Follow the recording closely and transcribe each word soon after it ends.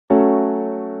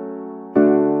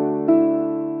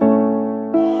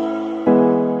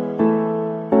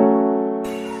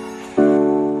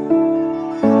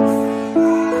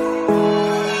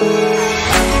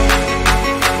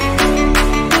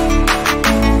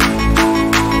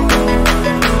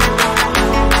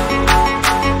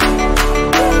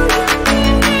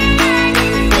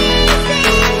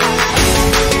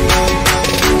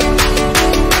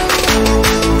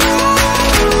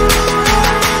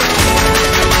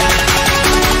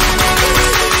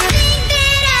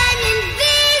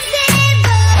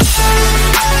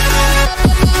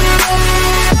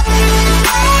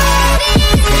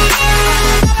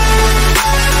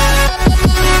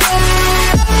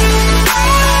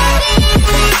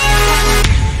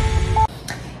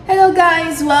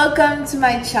guys, welcome to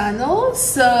my channel.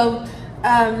 So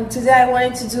today I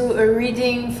wanted to do a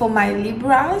reading for my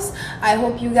Libras. I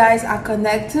hope you guys are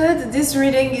connected. This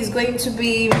reading is going to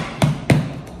be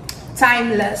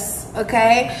timeless,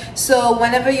 okay? So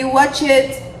whenever you watch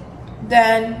it,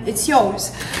 then it's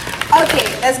yours. Okay,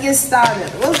 let's get started.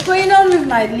 What's going on with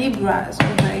my Libras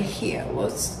over here?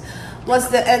 What's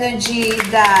the energy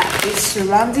that is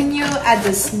surrounding you at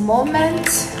this moment?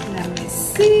 Let me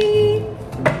see.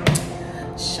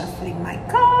 Shuffling my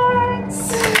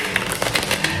cards.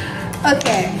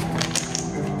 Okay.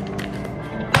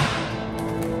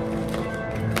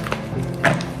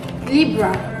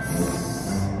 Libras.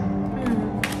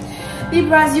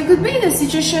 Libras, you could be in a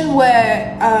situation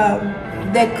where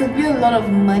there could be a lot of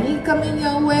money coming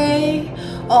your way,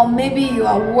 or maybe you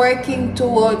are working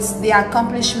towards the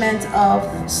accomplishment of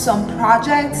some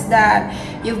projects that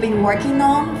you've been working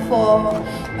on for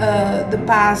the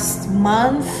past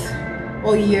month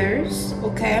or years,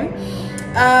 okay?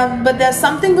 But there's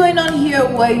something going on here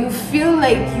where you feel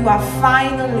like you are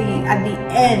finally at the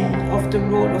end of the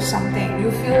road or something.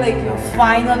 You feel like you're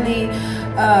finally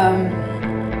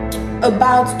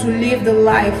about to live the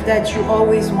life that you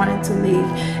always wanted to live,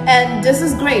 and this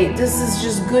is great. This is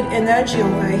just good energy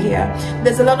over here.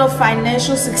 There's a lot of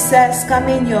financial success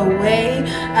coming your way.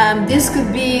 This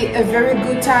could be a very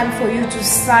good time for you to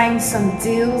sign some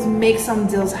deals, make some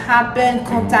deals happen,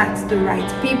 contact the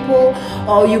right people,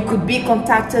 or you could be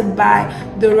contacted by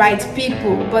the right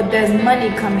people. But there's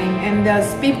money coming, and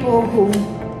there's people who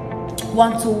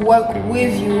want to work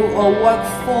with you or work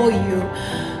for you.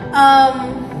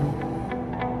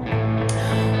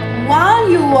 While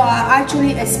you are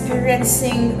actually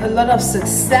experiencing a lot of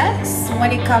success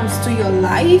when it comes to your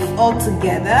life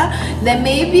altogether, there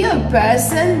may be a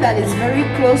person that is very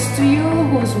close to you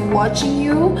who's watching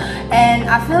you, and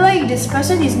I feel like this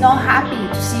person is not happy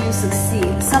to see you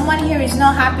succeed. Someone here is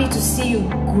not happy to see you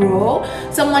grow.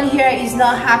 Someone here is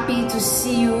not happy to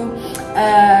see you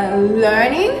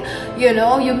learning. You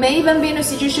know, you may even be in a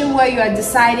situation where you are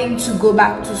deciding to go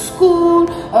back to school,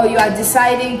 or you are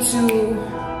deciding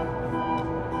to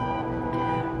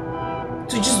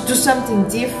just do something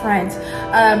different.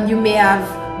 You may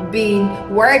have been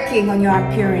working on your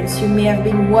appearance. You may have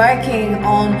been working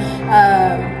on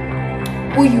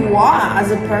who you are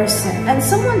as a person, and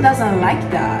someone doesn't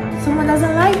like that. Someone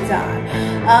doesn't like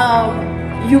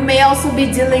that. You may also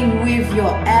be dealing with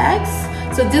your ex.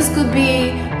 So this could be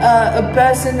a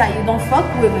person that you don't fuck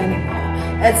with anymore.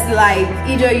 It's like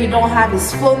either you don't have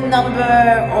his phone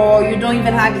number, or you don't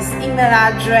even have his email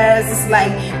address. It's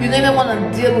like you don't even want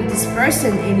to deal with this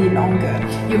person any longer.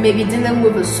 You may be dealing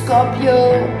with a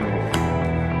Scorpio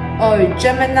or a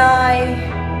Gemini.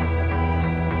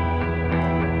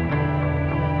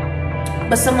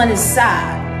 But someone is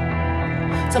sad.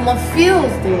 Someone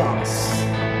feels the loss.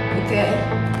 Okay?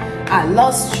 I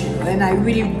lost you, and I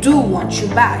really do want you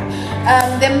back.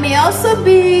 There may also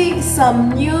be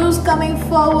some news coming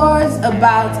forward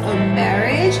about a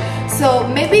marriage. So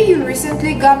maybe you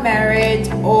recently got married,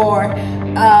 or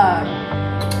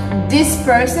this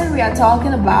person we are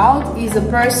talking about is a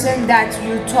person that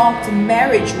you talked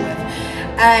marriage with.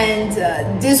 And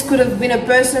this could have been a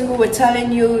person who were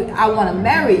telling you, I want to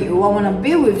marry you, I want to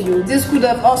be with you. This could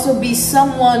have also be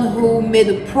someone who made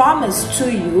a promise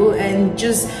to you and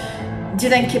just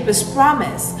didn't keep his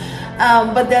promise.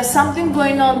 But there's something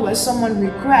going on where someone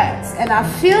regrets, and I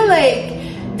feel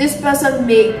like this person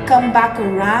may come back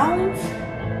around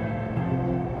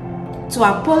to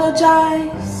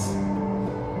apologize.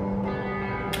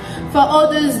 For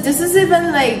others, this is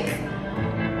even like,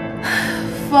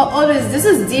 for others, this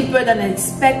is deeper than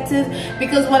expected,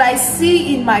 because what I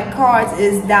see in my cards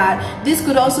is that this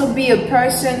could also be a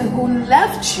person who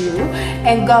left you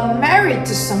and got married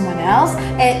to someone else,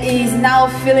 and is now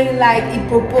feeling like he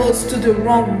proposed to the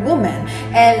wrong woman,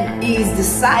 and is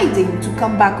deciding to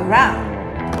come back around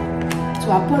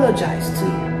to apologize to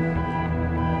you.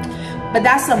 But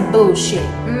that's some bullshit.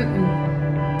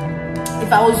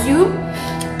 If I was you,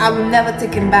 I would never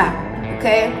take him back,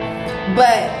 okay?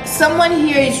 But someone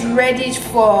here is ready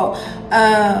for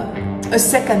a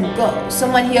second go.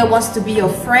 Someone here wants to be your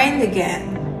friend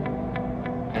again.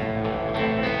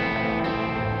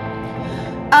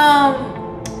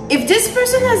 If this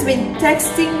person has been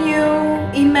texting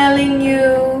you, emailing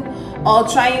you, or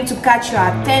trying to catch your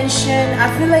attention, I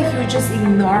feel like you're just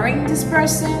ignoring this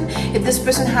person. If this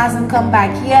person hasn't come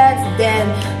back yet,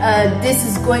 then this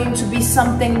is going to be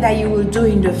something that you will do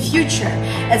in the future.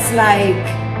 It's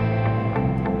like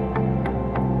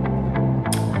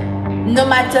no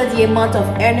matter the amount of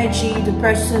energy the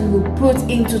person will put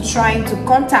into trying to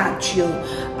contact you,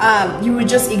 you will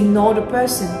just ignore the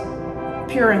person,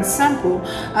 pure and simple.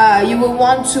 You will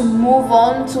want to move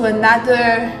on to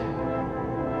another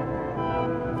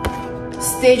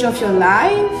stage of your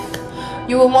life.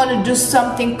 You will want to do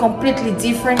something completely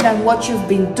different than what you've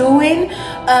been doing.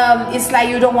 It's like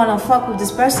you don't want to fuck with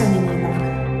this person anymore.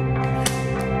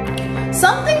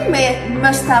 Something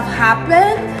must have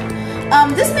happened.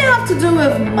 This may have to do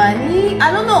with money.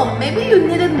 I don't know, maybe you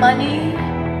needed money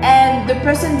and the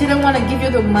person didn't want to give you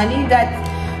the money that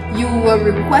you were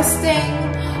requesting,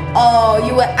 or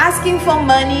you were asking for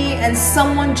money and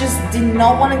someone just did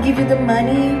not want to give you the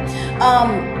money.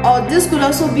 Or this could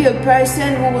also be a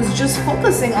person who was just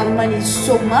focusing on money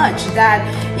so much that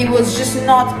he was just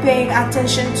not paying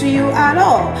attention to you at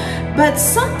all. But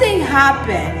something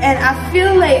happened, and I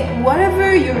feel like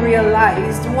whatever you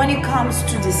realized when it comes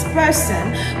to this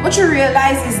person, what you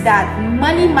realize is that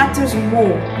money matters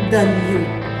more than you.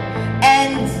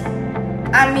 And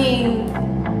I mean,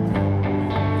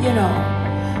 you know,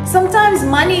 sometimes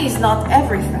money is not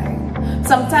everything.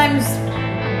 Sometimes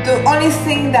the only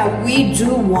thing that we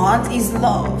do want is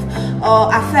love or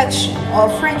affection or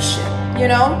friendship, you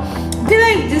know? I feel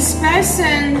like this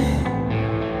person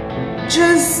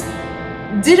just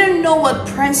didn't know what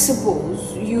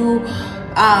principles you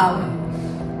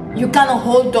kind of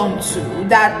hold on to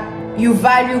that you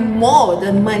value more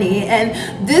than money. And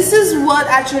this is what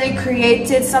actually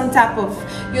created some type of,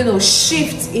 you know,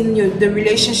 shift in the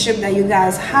relationship that you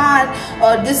guys had,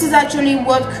 or this is actually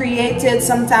what created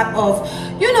some type of,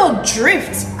 you know,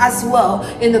 drift as well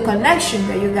in the connection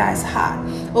that you guys had.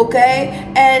 Okay,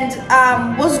 and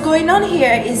what's going on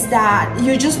here is that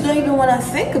you just don't even want to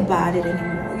think about it anymore.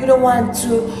 You don't want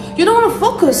to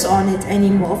focus on it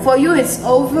anymore. For you, it's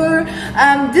over.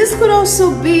 This could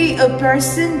also be a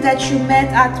person that you met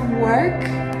at work.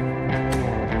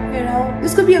 You know,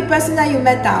 this could be a person that you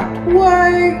met at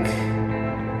work.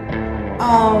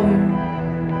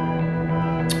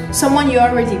 Someone you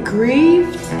already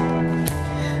grieved.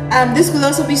 This could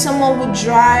also be someone who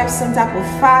drives some type of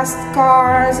fast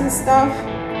cars and stuff.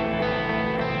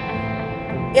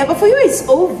 Yeah, but for you, it's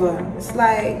over. It's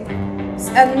like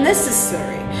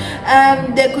unnecessary.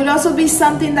 There could also be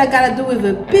something that got to do with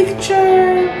a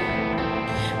picture.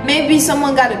 Maybe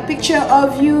someone got a picture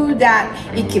of you that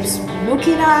he keeps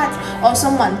looking at, or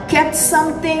someone kept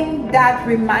something that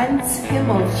reminds him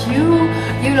of you.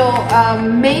 You know,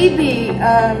 maybe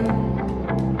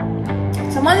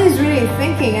someone is really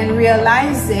thinking and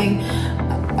realizing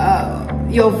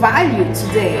your value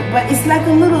today, but it's like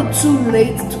a little too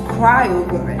late to cry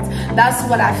over it. That's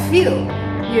what I feel,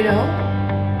 you know.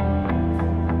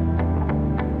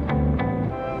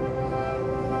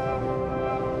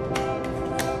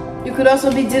 You could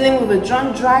also be dealing with a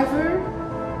drunk driver.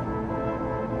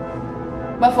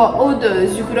 But for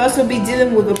others, you could also be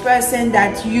dealing with a person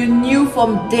that you knew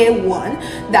from day one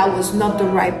that was not the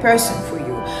right person for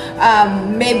you.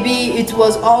 Maybe it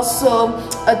was also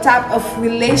a type of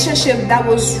relationship that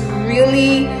was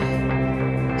really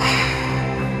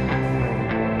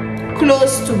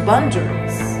close to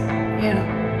boundaries, you know.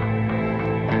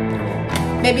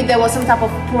 Maybe there was some type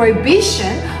of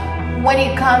prohibition when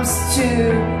it comes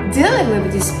to dealing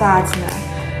with this partner.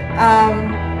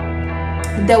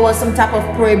 There was some type of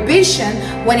prohibition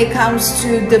when it comes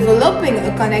to developing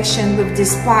a connection with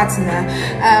this partner.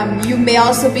 You may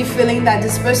also be feeling that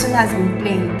this person has been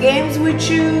playing games with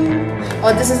you,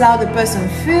 or this is how the person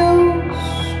feels.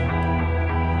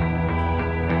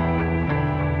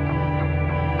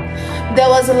 There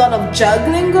was a lot of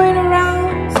juggling going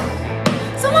around.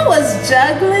 Someone was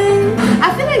juggling.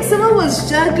 I feel like someone was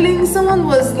juggling. Someone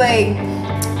was like,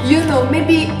 you know,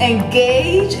 maybe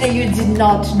engaged and you did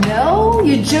not know.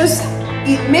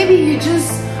 Maybe you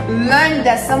just learned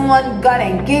that someone got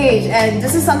engaged, and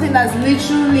this is something that's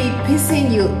literally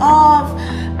pissing you off.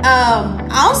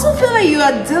 I also feel like you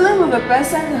are dealing with a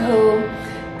person who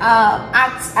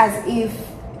acts as if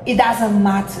it doesn't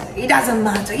matter. It doesn't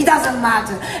matter. It doesn't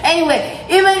matter. Anyway,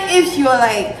 even if you're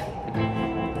like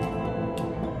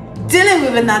dealing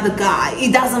with another guy,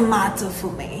 it doesn't matter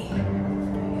for me.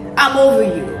 I'm over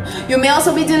you. You may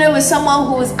also be dealing with someone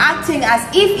who is acting as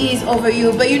if he is over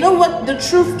you, but you know what the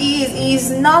truth is? He's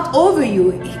not over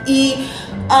you. He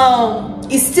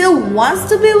still wants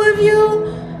to be with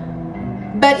you,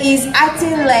 but he's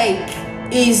acting like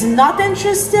he's not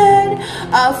interested.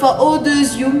 For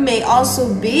others, you may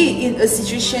also be in a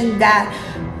situation that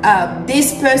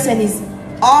this person is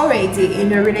already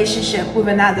in a relationship with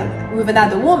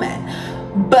another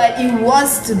woman, but he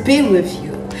wants to be with you.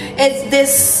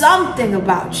 There's something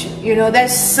about you, you know,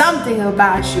 there's something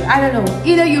about you. I don't know,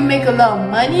 either you make a lot of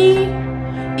money,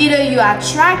 either you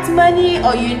attract money,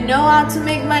 or you know how to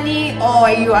make money, or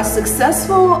you are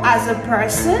successful as a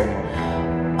person,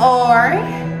 or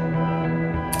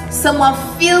someone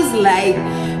feels like,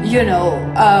 you know,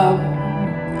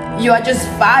 you are just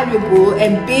valuable,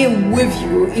 and being with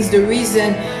you is the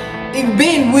reason.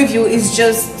 Being with you is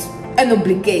just an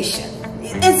obligation.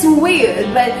 It's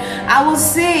weird, but I will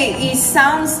say it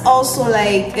sounds also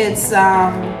like it's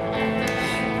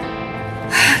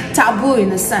taboo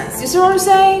in a sense. You see what I'm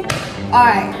saying?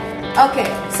 Alright, okay,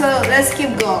 so let's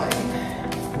keep going.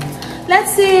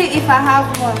 Let's see if I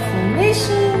have more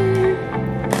information,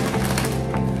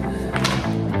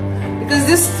 because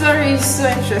this story is so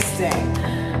interesting.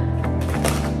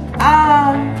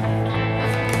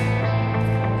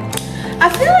 I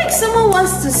feel like someone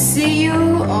wants to see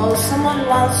you, or someone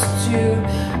wants to,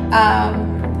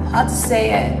 how to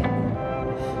say it,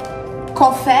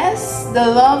 confess the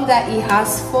love that he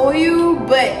has for you,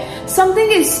 but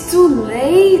something is too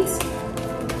late.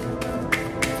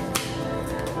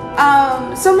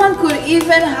 Someone could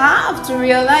even have to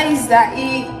realize that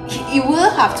he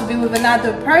will have to be with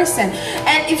another person.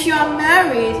 And if you are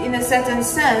married, in a certain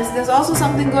sense, there's also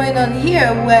something going on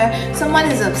here where someone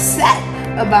is upset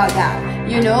about that,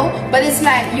 you know, but it's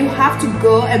like you have to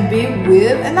go and be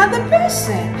with another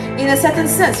person. In a certain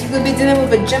sense, you could be dealing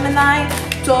with a Gemini,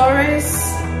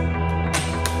 Taurus,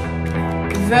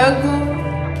 Virgo.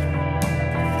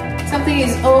 Something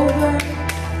is over.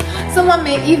 Someone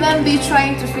may even be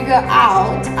trying to figure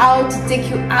out how to take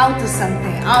you out of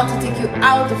something, how to take you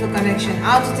out of a connection,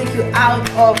 how to take you out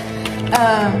of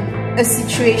a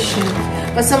situation.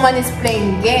 But someone is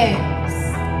playing games,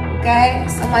 okay?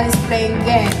 Someone is playing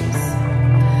games.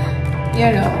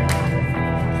 You know,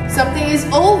 something is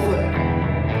over.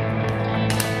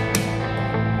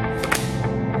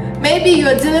 Maybe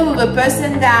you're dealing with a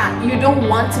person that you don't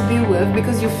want to be with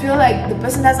because you feel like the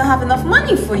person doesn't have enough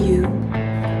money for you.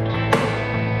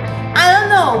 I don't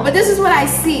know, but this is what I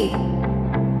see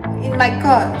in my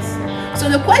cards. So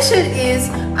the question is,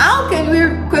 how can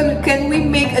we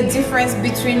make a difference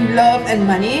between love and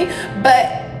money?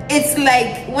 But it's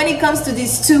like when it comes to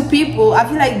these two people, I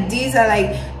feel like these are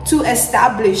like two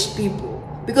established people,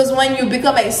 because when you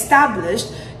become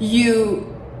established, you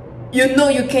know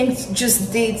you can't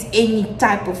just date any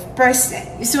type of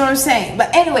person. You see what I'm saying?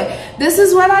 But anyway, this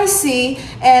is what I see,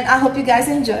 and I hope you guys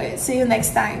enjoy it. See you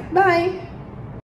next time. Bye.